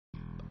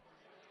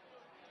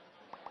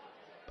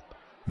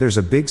There's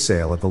a big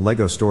sale at the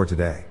Lego store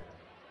today.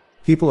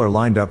 People are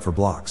lined up for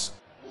blocks.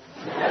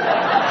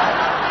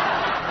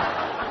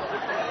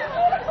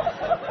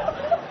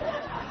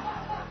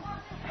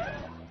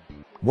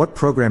 What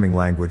programming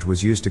language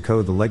was used to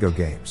code the Lego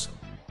games?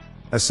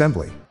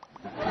 Assembly.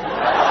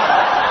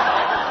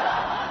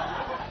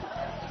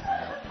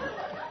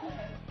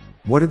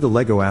 What did the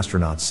Lego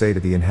astronauts say to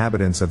the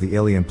inhabitants of the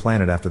alien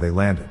planet after they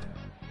landed?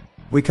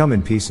 We come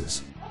in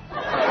pieces.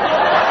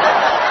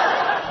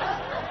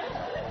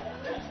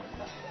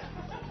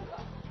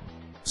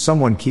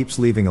 Someone keeps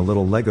leaving a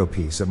little Lego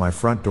piece at my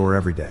front door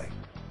every day.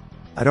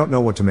 I don't know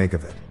what to make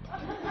of it.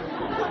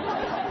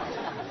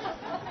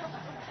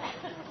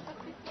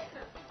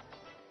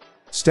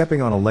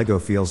 Stepping on a Lego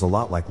feels a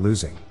lot like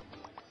losing.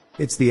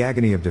 It's the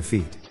agony of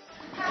defeat.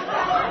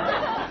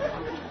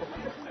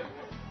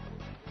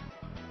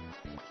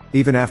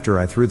 Even after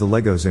I threw the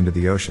Legos into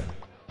the ocean,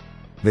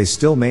 they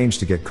still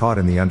managed to get caught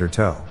in the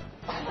undertow.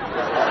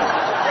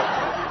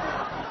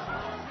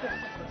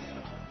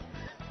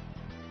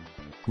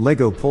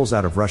 Lego pulls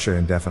out of Russia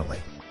indefinitely.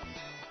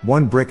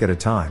 One brick at a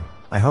time,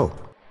 I hope.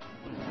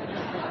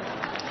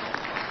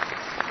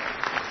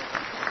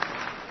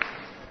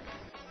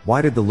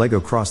 Why did the Lego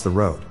cross the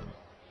road?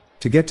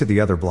 To get to the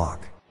other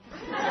block.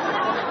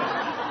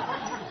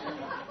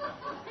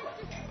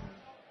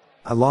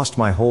 I lost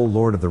my whole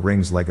Lord of the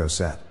Rings Lego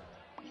set.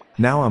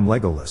 Now I'm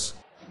Legoless.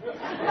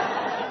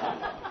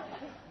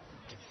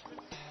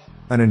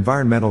 An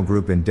environmental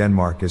group in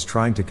Denmark is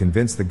trying to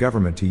convince the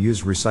government to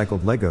use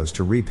recycled Legos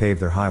to repave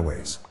their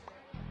highways.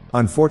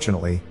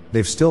 Unfortunately,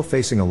 they're still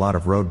facing a lot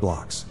of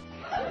roadblocks.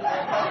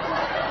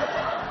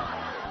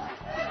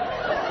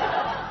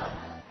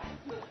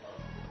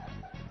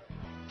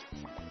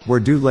 Where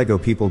do Lego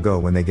people go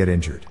when they get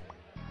injured?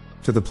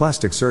 To the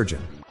plastic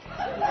surgeon.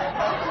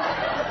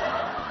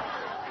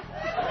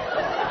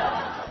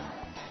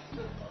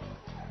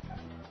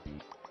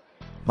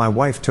 My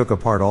wife took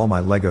apart all my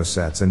Lego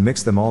sets and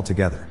mixed them all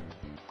together.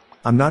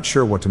 I'm not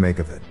sure what to make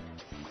of it.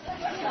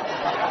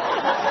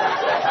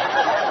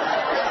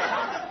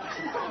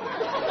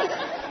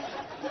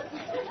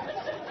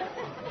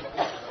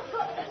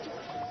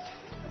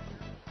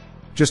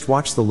 Just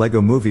watched the Lego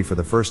movie for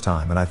the first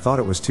time and I thought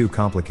it was too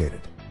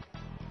complicated.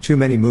 Too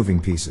many moving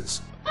pieces.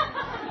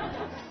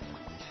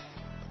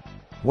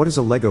 What is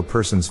a Lego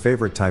person's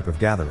favorite type of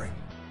gathering?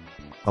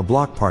 A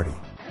block party.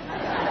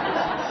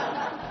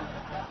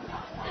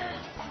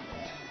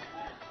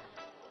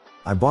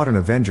 I bought an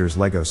Avengers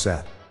Lego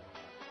set.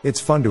 It's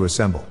fun to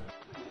assemble.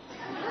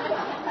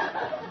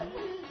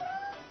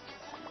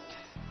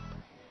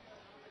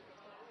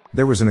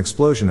 There was an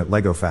explosion at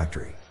Lego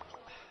factory.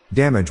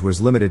 Damage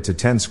was limited to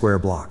 10 square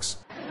blocks.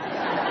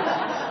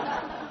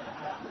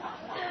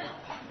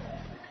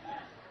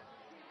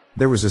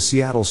 There was a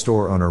Seattle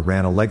store owner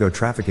ran a Lego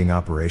trafficking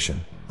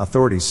operation,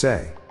 authorities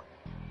say.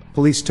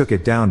 Police took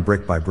it down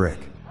brick by brick.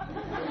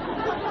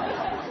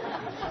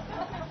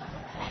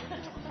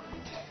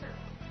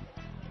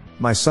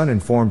 My son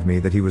informed me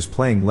that he was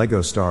playing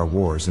Lego Star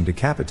Wars and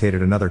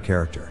decapitated another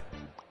character.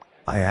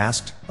 I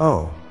asked,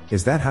 "Oh,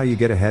 is that how you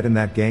get ahead in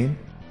that game?"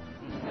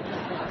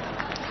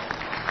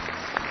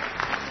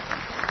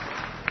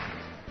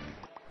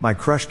 My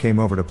crush came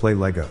over to play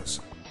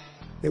Legos.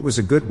 It was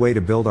a good way to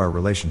build our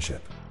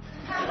relationship.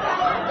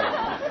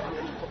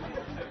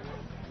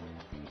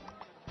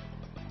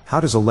 How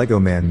does a Lego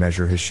man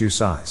measure his shoe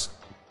size?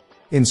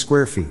 In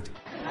square feet.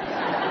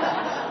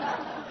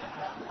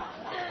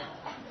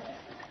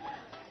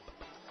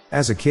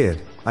 As a kid,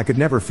 I could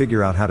never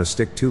figure out how to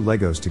stick two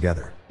Legos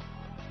together.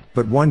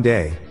 But one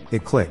day,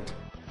 it clicked.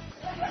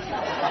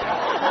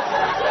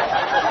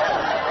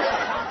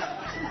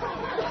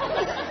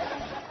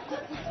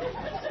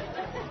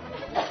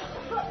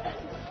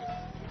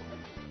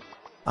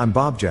 I'm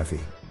Bob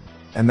Jeffy.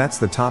 And that's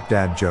the top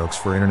dad jokes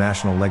for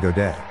International Lego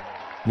Day.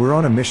 We're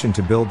on a mission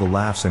to build the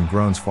laughs and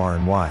groans far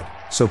and wide,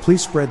 so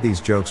please spread these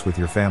jokes with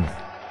your family.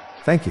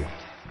 Thank you.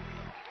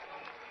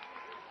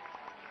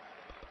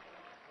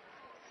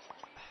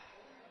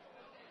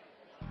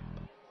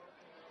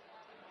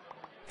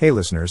 Hey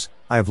listeners,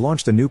 I have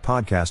launched a new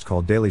podcast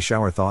called Daily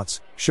Shower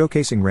Thoughts,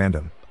 showcasing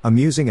random,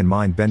 amusing and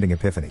mind-bending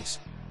epiphanies.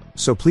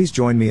 So please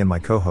join me and my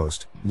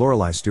co-host,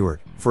 Lorelei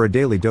Stewart, for a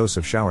daily dose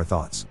of shower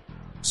thoughts.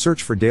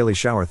 Search for Daily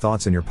Shower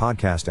Thoughts in your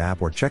podcast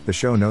app or check the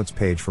show notes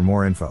page for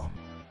more info.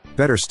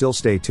 Better still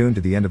stay tuned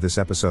to the end of this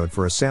episode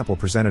for a sample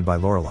presented by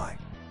Lorelei.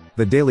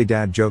 The Daily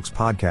Dad Jokes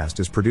podcast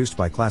is produced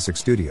by Classic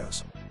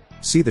Studios.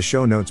 See the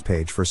show notes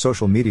page for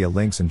social media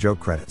links and joke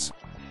credits.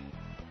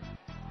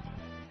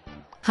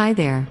 Hi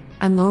there,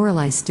 I'm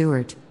Lorelei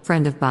Stewart,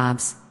 friend of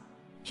Bob's.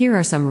 Here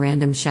are some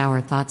random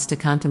shower thoughts to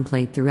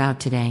contemplate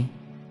throughout today.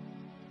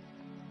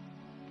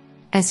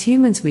 As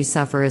humans, we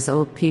suffer as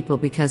old people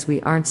because we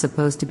aren't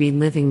supposed to be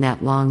living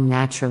that long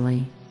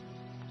naturally.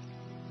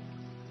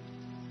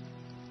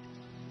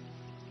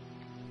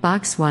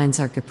 Box wines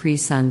are Capri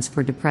Suns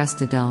for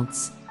depressed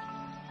adults.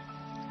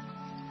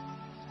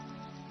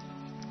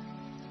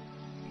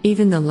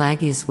 Even the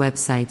laggiest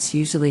websites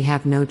usually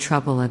have no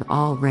trouble at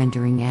all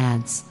rendering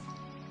ads.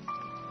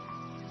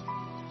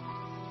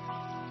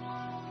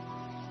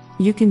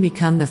 You can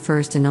become the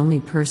first and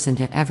only person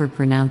to ever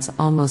pronounce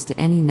almost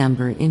any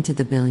number into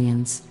the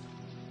billions.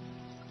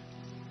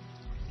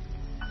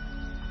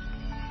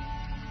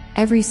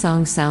 Every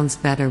song sounds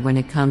better when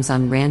it comes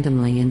on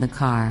randomly in the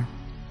car.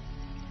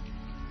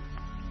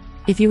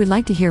 If you would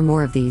like to hear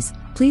more of these,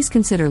 please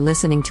consider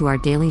listening to our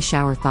Daily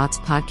Shower Thoughts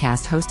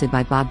podcast hosted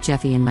by Bob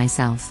Jeffy and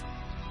myself.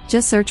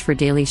 Just search for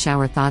Daily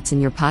Shower Thoughts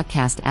in your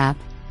podcast app.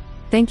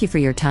 Thank you for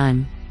your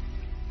time.